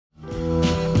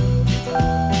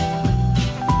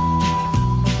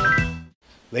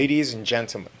Ladies and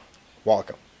gentlemen,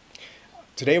 welcome.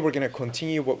 Today we're going to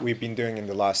continue what we've been doing in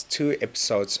the last two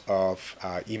episodes of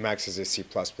Emacs as a C++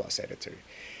 editor.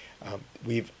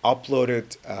 We've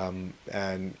uploaded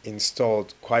and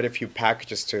installed quite a few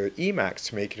packages to Emacs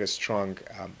to make it a strong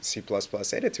C++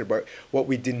 editor, but what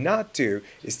we did not do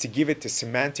is to give it the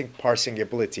semantic parsing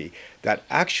ability that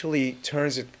actually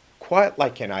turns it quite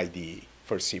like an IDE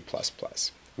for C++.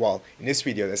 Well, in this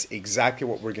video, that's exactly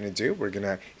what we're going to do. We're going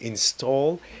to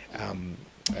install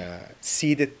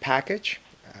cedet package.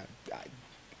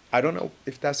 I don't know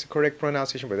if that's the correct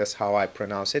pronunciation, but that's how I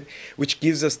pronounce it, which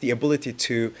gives us the ability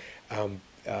to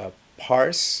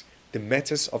parse the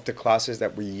methods of the classes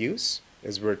that we use.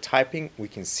 As we're typing, we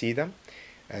can see them,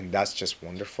 and that's just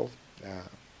wonderful.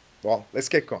 Well, let's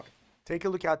get going. Take a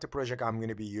look at the project I'm going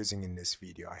to be using in this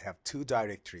video. I have two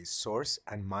directories, source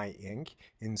and myinc.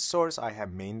 In source, I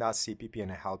have main.cpp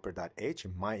and helper.h.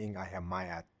 In myinc, I have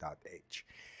myad.h.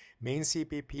 Main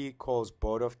CPP calls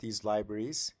both of these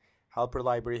libraries. Helper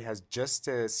library has just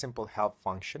a simple help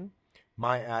function.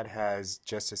 Myad has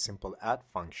just a simple add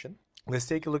function. Let's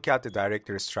take a look at the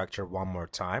directory structure one more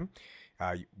time.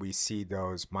 We see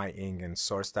those myinc and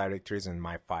source directories and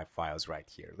my5 files right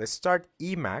here. Let's start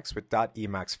Emacs with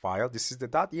 .emacs file. This is the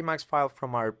 .emacs file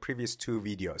from our previous two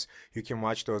videos. You can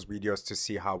watch those videos to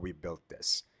see how we built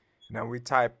this. Now we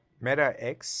type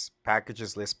meta-x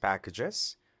packages list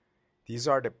packages. These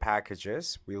are the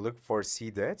packages. We look for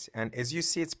cedet, and as you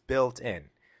see, it's built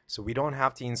in, so we don't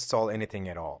have to install anything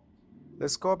at all.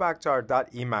 Let's go back to our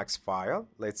 .emacs file.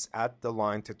 Let's add the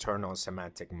line to turn on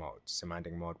semantic mode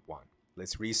 1.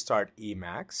 Let's restart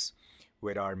Emacs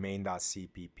with our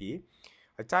main.cpp.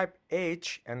 I type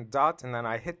H and dot, and then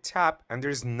I hit tab, and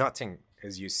there's nothing,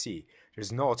 as you see.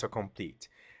 There's no autocomplete.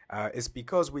 It's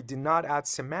because we did not add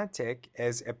semantic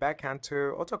as a backend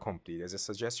to autocomplete, as a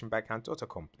suggestion backend to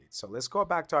autocomplete. So let's go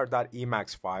back to our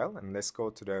 .emacs file, and let's go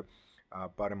to the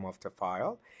bottom of the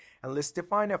file, and let's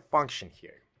define a function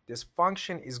here. This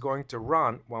function is going to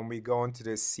run when we go into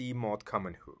the cmod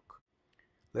command hook.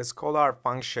 Let's call our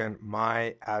function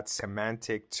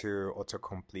myAddSemantic to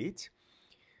autocomplete.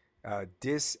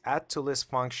 This add2list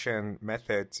function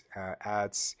method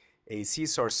adds a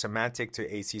csource semantic to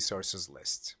a csources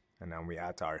list. And now we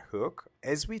add our hook.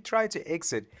 As we try to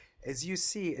exit, as you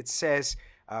see, it says,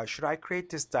 should I create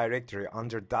this directory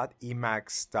under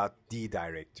 .emacs.d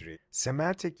directory?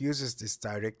 Semantic uses this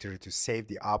directory to save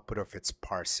the output of its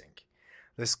parsing.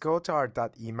 Let's go to our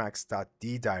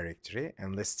 .emacs.d directory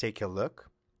and let's take a look.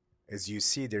 As you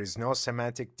see, there is no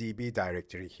semantic db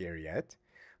directory here yet.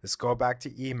 Let's go back to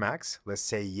Emacs. Let's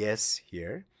say yes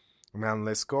here. And then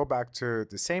let's go back to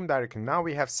the same directory. Now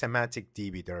we have semantic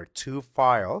db. There are two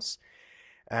files.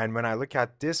 And when I look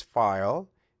at this file,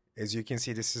 as you can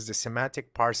see, this is the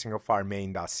semantic parsing of our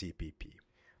main.cpp.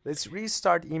 Let's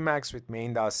restart Emacs with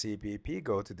main.cpp.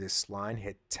 Go to this line,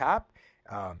 hit tab.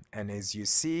 And as you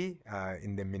see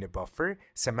in the mini buffer,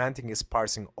 semantic is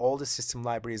parsing all the system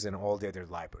libraries and all the other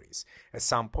libraries. At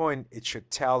some point, it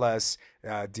should tell us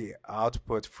the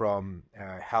output from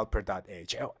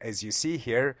helper.h. As you see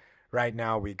here, right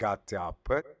now we got the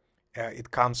output.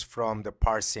 It comes from the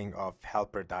parsing of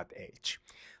helper.h.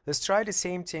 Let's try the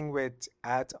same thing with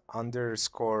add_obj.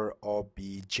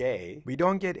 We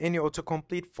don't get any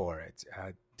autocomplete for it.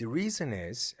 The reason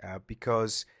is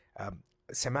because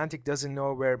semantic doesn't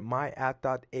know where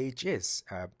myAdd.h is.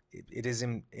 It is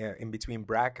in between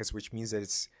brackets, which means that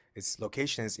its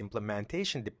location is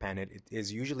implementation dependent. It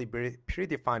is usually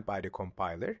predefined by the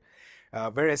compiler.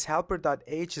 Whereas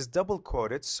helper.h is double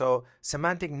quoted, so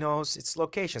semantic knows its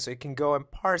location, so it can go and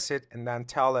parse it and then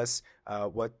tell us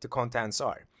what the contents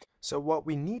are. So what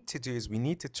we need to do is we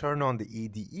need to turn on the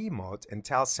IDE mode and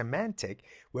tell semantic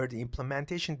where the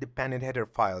implementation dependent header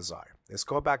files are. Let's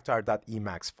go back to our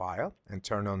 .emacs file and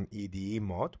turn on IDE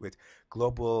mode with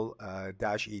global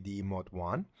 -IDE mode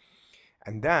 1.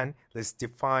 And then let's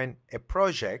define a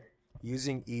project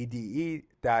using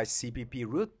IDE-cpp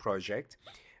root project.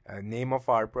 Name of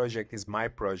our project is my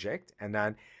project, and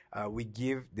then we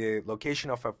give the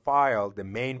location of a file, the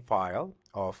main file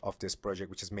of this project,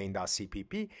 which is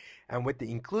main.cpp, and with the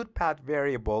include path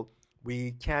variable,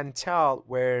 we can tell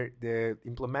where the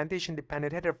implementation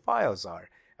dependent header files are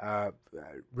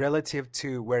relative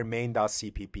to where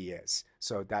main.cpp is.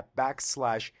 So that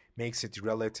backslash makes it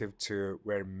relative to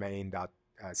where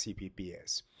main.cpp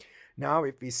is. Now,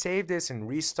 if we save this and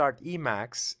restart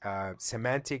Emacs,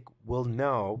 semantic will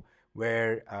know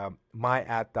where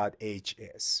myAdd.h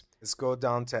is. Let's go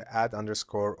down to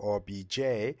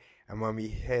add_obj, and when we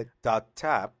hit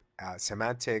 .tab,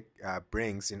 semantic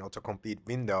brings in autocomplete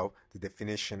window the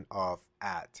definition of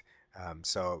add.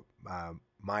 So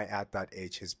my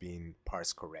add.h has been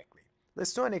parsed correctly.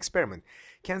 Let's do an experiment.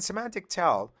 Can semantic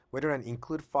tell whether an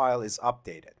include file is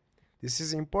updated? This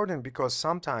is important because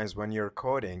sometimes when you're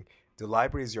coding, the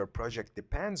libraries your project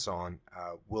depends on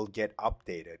will get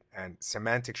updated, and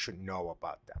semantic should know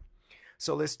about them.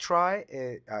 So let's try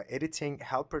editing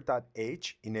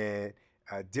helper.h in a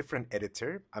different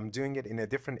editor. I'm doing it in a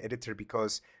different editor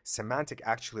because semantic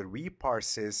actually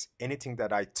reparses anything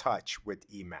that I touch with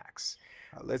Emacs.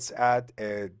 Let's add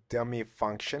a dummy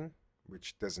function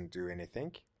which doesn't do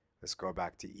anything. Let's go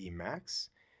back to Emacs.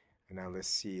 And now let's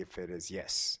see if it is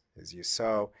yes. As you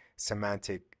saw,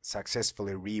 semantic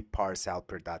successfully reparse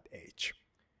helper.h.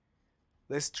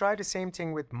 Let's try the same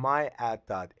thing with my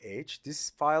add.h.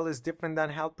 This file is different than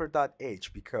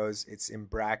helper.h because it's in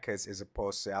brackets as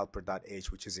opposed to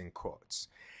helper.h, which is in quotes.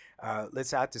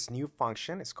 Let's add this new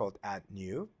function. It's called add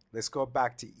new. Let's go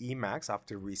back to Emacs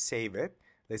after we save it.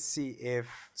 Let's see if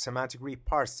semantic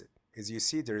reparsed it. As you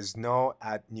see, there is no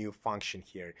add new function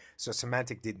here, so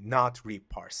semantic did not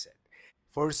reparse it.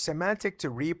 For semantic to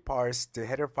reparse the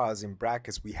header files in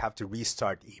brackets, we have to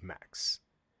restart Emacs.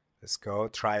 Let's go,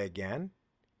 try again.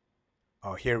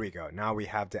 Oh, here we go. Now we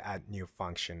have the add new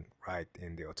function right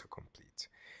in the autocomplete.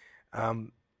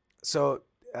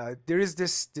 There is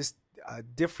this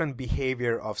different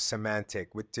behavior of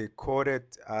semantic. With the quoted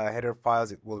header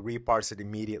files, it will reparse it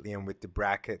immediately, and with the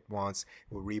bracket ones,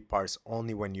 it will reparse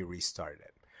only when you restart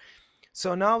it.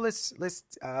 So now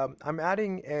I'm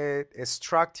adding a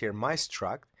struct here, my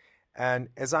struct, and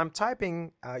as I'm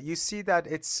typing, you see that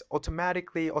it's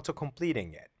automatically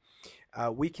auto-completing it.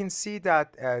 We can see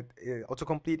that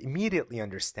autocomplete immediately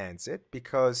understands it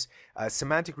because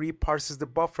semantic reparses the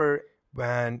buffer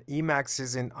when Emacs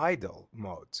is in idle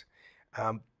mode.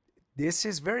 This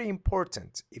is very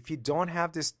important. If you don't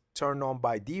have this turned on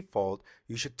by default,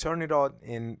 you should turn it on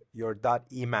in your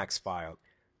 .emacs file.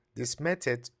 This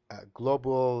method,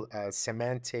 global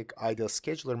semantic idle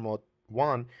scheduler mode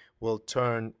 1, will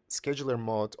turn scheduler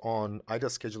mode on, idle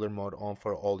scheduler mode on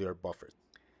for all your buffers.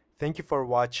 Thank you for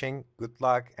watching. Good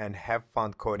luck and have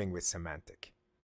fun coding with semantic.